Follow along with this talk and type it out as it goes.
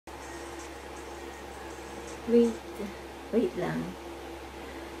Wait. Wait lang.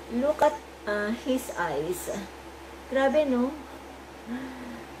 Look at his eyes. Grabe, no?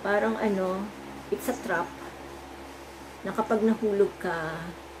 Parang ano, it's a trap. Na kapag nahulog ka,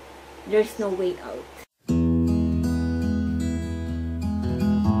 there's no way out.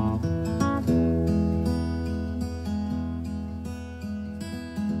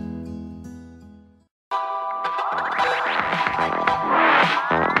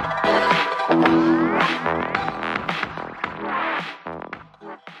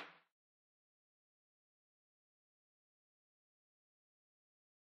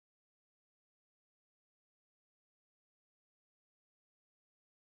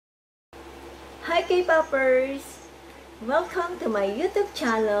 Hi K-Poppers! Welcome to my YouTube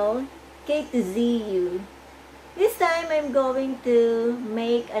channel, K2ZU. This time I'm going to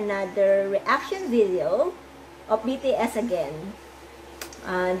make another reaction video of BTS again.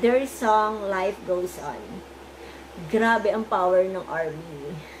 Their song Life Goes On. Grabe ang power ng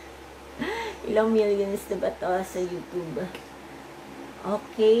ARMY. Ilang millions na ba to sa YouTube?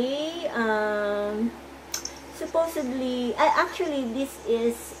 Okay, supposedly, actually this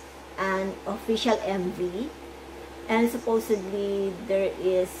is an official MV, and supposedly there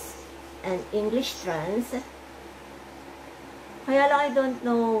is an English trans. Kaya lang I don't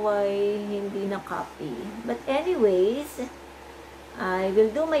know why hindi na-copy. But anyways, I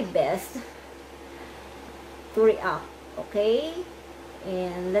will do my best to react, okay?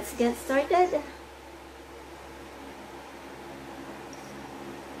 And let's get started.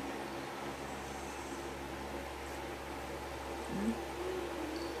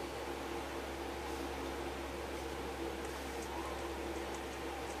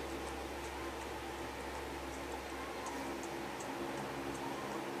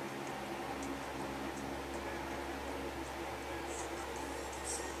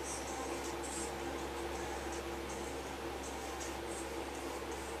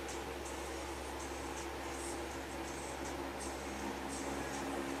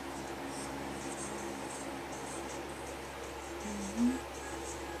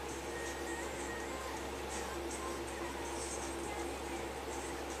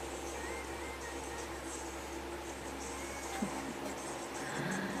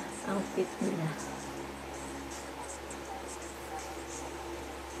 Ang fit nila.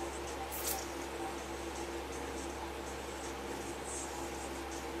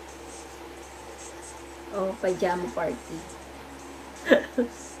 Oh, pajama party.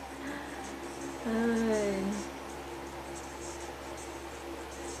 Ay.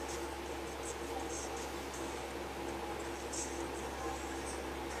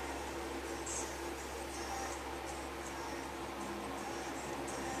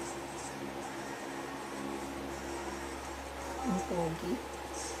 Ang pogi.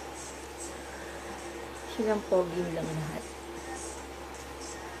 Silang pogi lang lahat.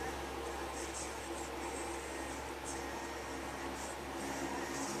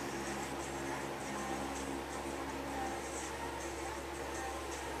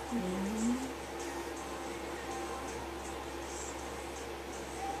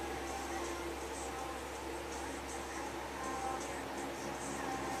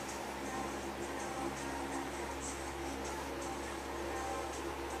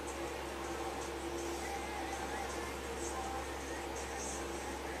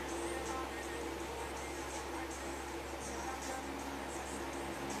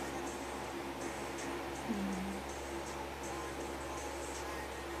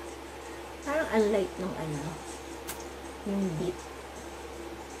 Parang unlike nung ano, yung beat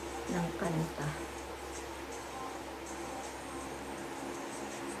ng kanta.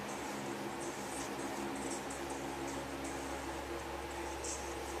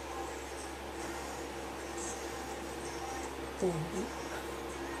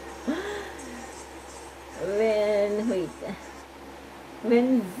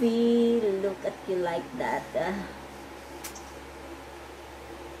 When we look at you like that,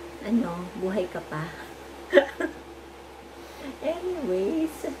 ano, buhay ka pa.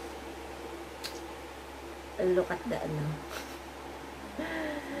 Anyways, look at the ano,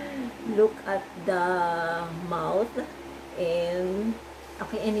 look at the mouth, and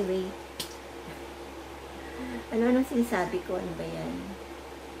okay, anyway, ano sinasabi ko, ano ba yan?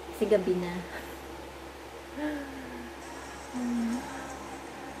 Kasi gabi na.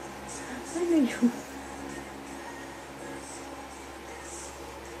 Ano yun?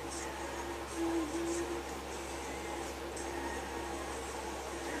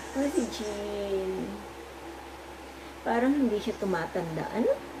 Oh, si Jean. Parang hindi siya tumatanda.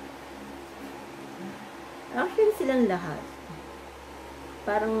 Ano? Actually, silang lahat.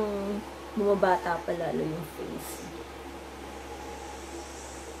 Parang bumabata pa lalo yung face.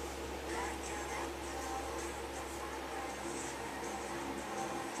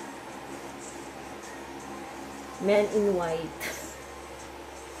 Men in white.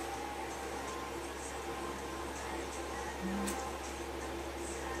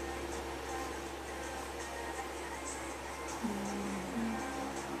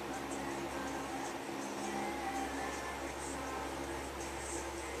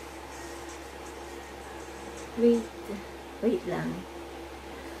 Wait lang.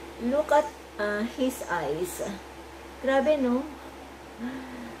 Look at his eyes. Grabe, no?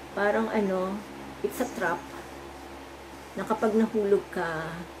 Parang ano, it's a trap. Na kapag nahulog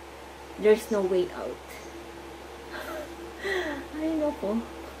ka, there's no way out. Ay, nako.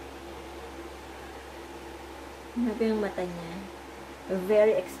 Grabe yung mata niya.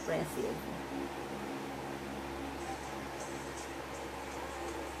 Very expressive.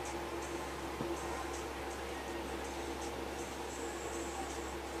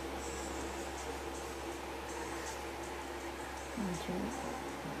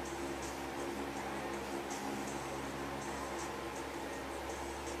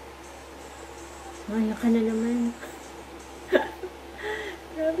 Ay, ka na naman.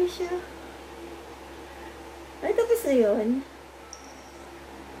 Grabe siya. Ay, tapos na yun.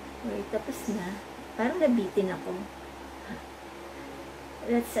 Wait, tapos na. Parang nabitin ako.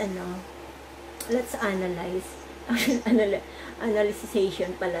 Let's analyze.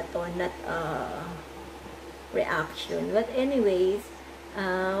 Analyzation pala to, not reaction. But anyways,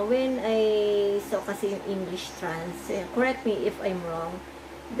 when I saw kasi yung English trans, correct me if I'm wrong,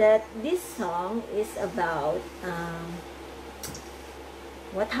 that this song is about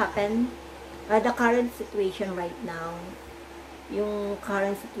what happened, the current situation right now, yung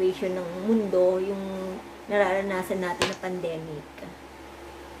current situation ng mundo, yung nararanasan natin na pandemic.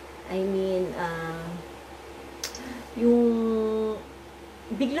 I mean, yung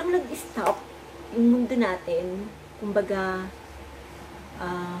biglang nag-stop yung mundo natin, kumbaga,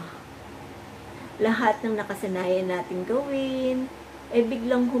 lahat ng nakasanayan natin gawin,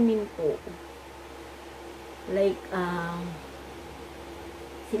 biglang huminto. Like,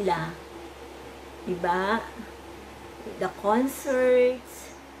 sila, diba? The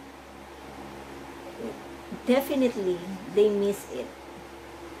concerts, definitely, they miss it.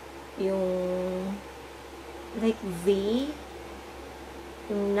 Yung, like,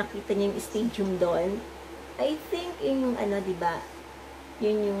 yung nakita niya yung stadium doon, I think, yung ano, diba?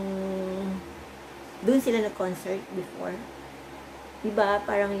 Yun yung, doon sila nag-concert before. Diba,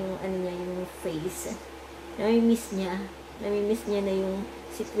 parang yung ano niya, yung face. Nami-miss niya na yung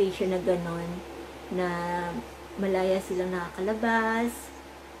situation na ganon, na malaya silang nakakalabas,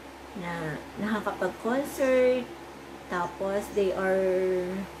 na nakakapag-concert, tapos they are,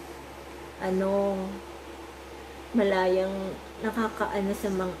 malayang nakakaano sa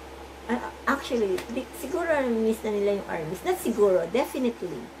mga, actually, siguro nami-miss na nila yung armies. Not siguro,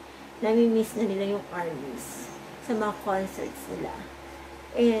 definitely, nami-miss na nila yung armies sa mga concerts nila.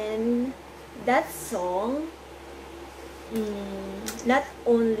 And that song, not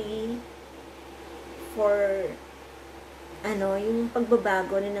only for yung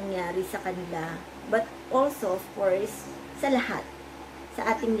pagbabago na nangyari sa kanila, but also of course sa lahat,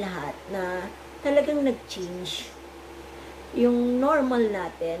 sa ating lahat, na talagang nag-change. Yung normal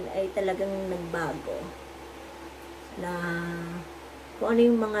natin ay talagang nagbago, na kung ano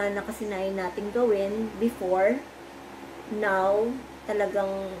yung mga nakasinayan natin gawin before, now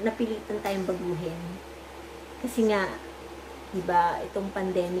talagang napilitan tayong baguhin. Kasi nga, diba, itong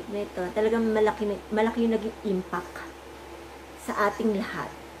pandemic na ito, talagang malaki yung naging impact sa ating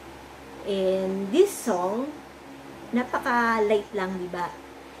lahat. And this song, napaka-light lang, diba?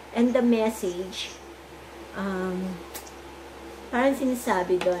 And the message, parang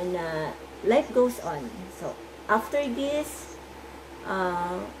sinasabi doon na life goes on. So, after this,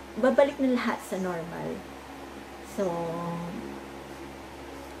 babalik na lahat sa normal. So,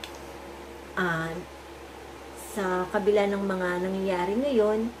 sa kabila ng mga nangyayari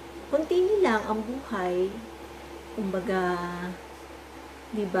ngayon, continue lang ang buhay. Kumbaga,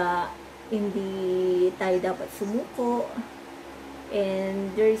 diba, hindi tayo dapat sumuko.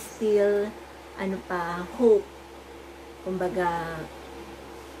 And there's still, hope. Kumbaga,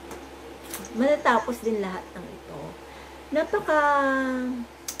 matatapos din lahat ng ito. Napaka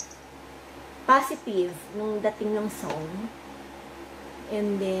positive nung dating ng song.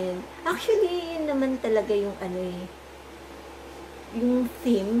 And then, actually, yun naman talaga yung yung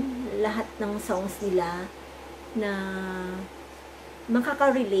theme, lahat ng songs nila na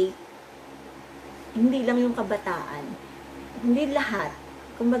makaka-relate. Hindi lang yung kabataan. Hindi lahat.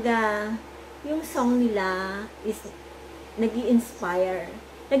 kumbaga, yung song nila is nag-i-inspire,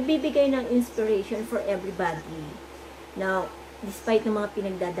 nagbibigay ng inspiration for everybody. Now, despite ng mga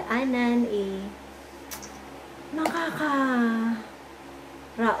pinagdadaanan, nakaka-raos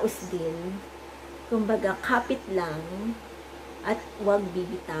din. Kumbaga, kapit lang at wag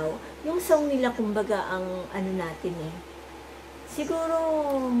bibitaw. Yung song nila, kumbaga, ang ano natin siguro,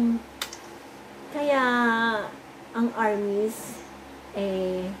 kaya ang ARMYs,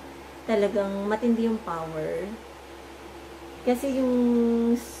 talagang matindi yung power. Kasi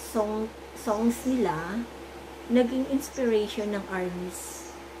yung songs nila, naging inspiration ng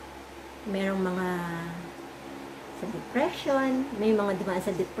ARMYs. Merong mga sa depression, may mga dumaan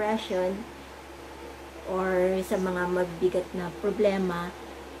sa depression, or sa mga mabigat na problema.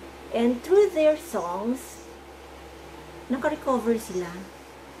 And through their songs, naka-recover sila.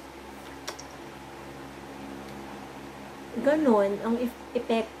 Ganon ang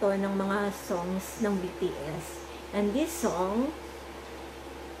epekto ng mga songs ng BTS. And this song,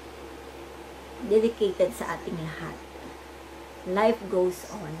 dedicated sa ating lahat. Life goes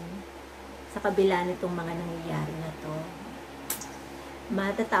on. Sa kabila nitong mga nangyayari na to.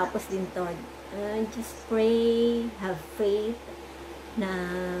 Matatapos din to. Just pray, have faith na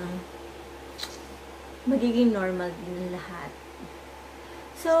magiging normal din ang lahat.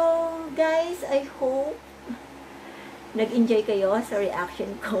 So, guys, I hope nag-enjoy kayo sa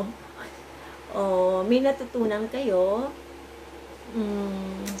reaction ko. May natutunan kayo.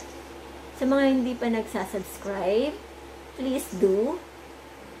 Sa mga hindi pa nagsasubscribe, please do.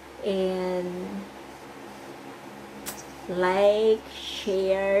 And like,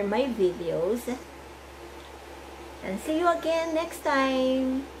 share my videos. And see you again next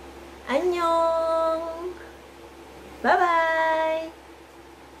time. Annyeong! Bye-bye!